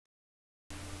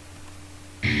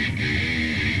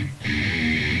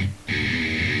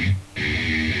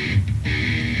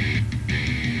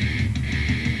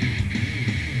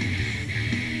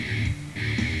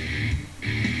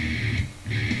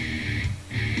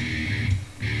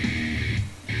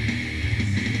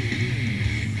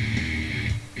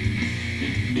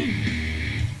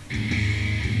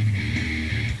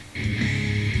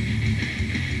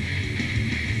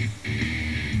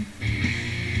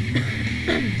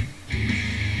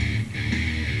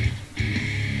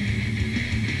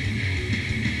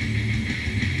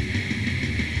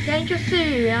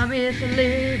see I'm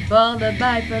easily bothered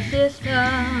by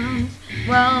persistence.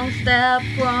 One step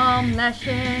from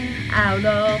lashing out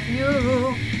of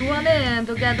you. Wanting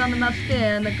to get under my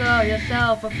skin to call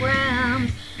yourself a friend.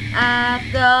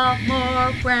 I've got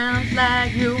more friends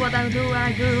like you. What I do?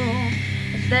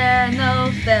 Is there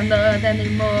no standard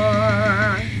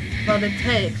anymore? What it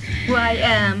takes, who I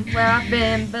am, where I've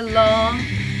been, belong.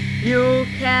 You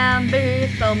can be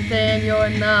something you're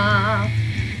not.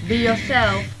 Be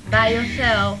yourself, by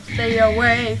yourself, stay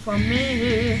away from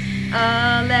me.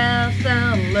 A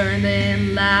lesson learned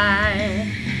in life,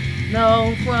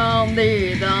 known from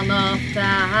the dawn of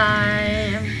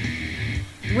time.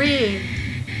 We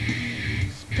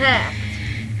expect,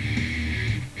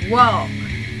 walk.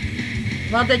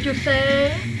 What did you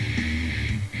say?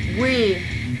 We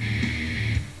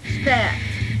expect,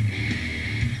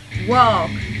 walk.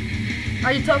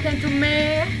 Are you talking to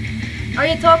me? Are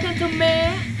you talking to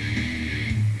me?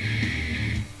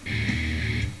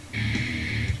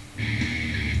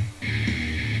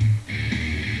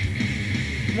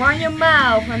 Wind your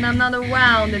mouth when I'm not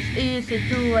around, it's easy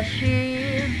to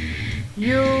achieve.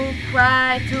 You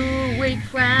cry to weak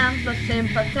friends to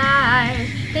sympathize.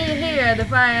 Can you hear the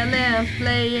violins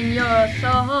playing your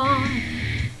song?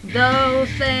 Those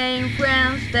same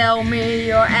friends tell me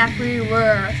your every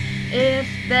word. Is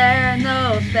there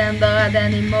no standard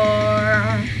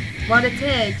anymore? What it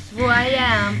takes, who I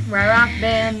am, where I've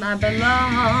been, I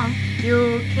belong.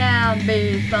 You can't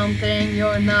be something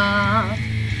you're not.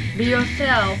 Be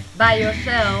yourself, by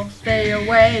yourself, stay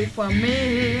away from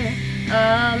me.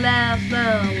 A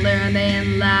lesson learned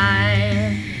in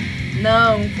life,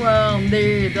 known from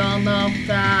the dawn of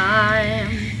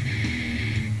time.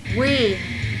 We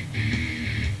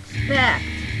expect,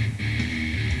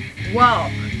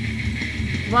 walk.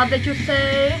 What did you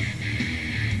say?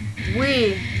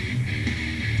 We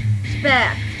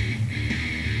expect,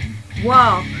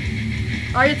 walk.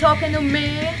 Are you talking to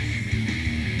me?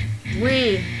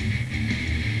 We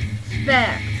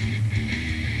expect,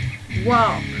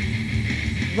 walk.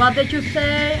 What did you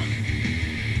say?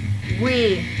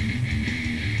 We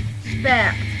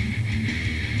expect,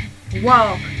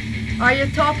 walk. Are you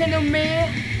talking to me?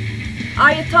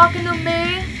 Are you talking to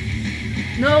me?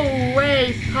 No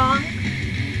way, punk.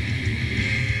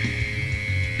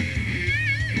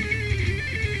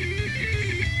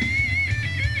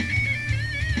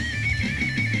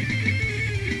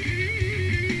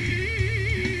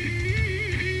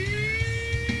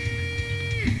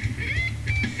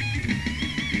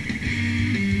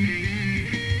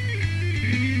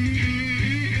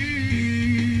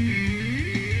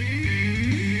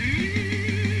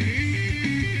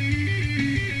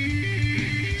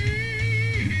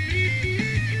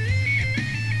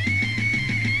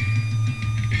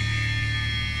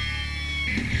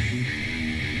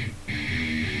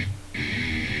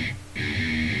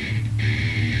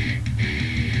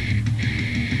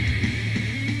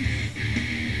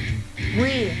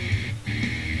 We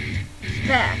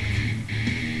expect,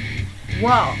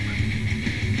 walk.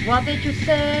 What did you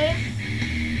say?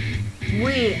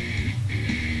 We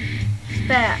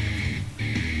expect,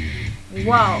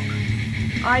 walk.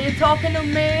 Are you talking to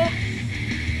me?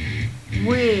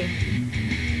 We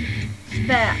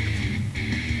expect,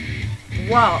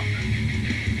 walk.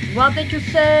 What did you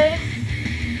say?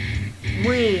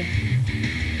 We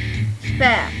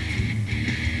expect,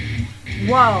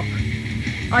 walk.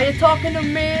 Are you talking to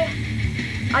me?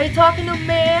 Are you talking to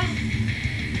me?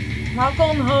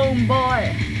 Welcome home,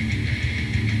 boy.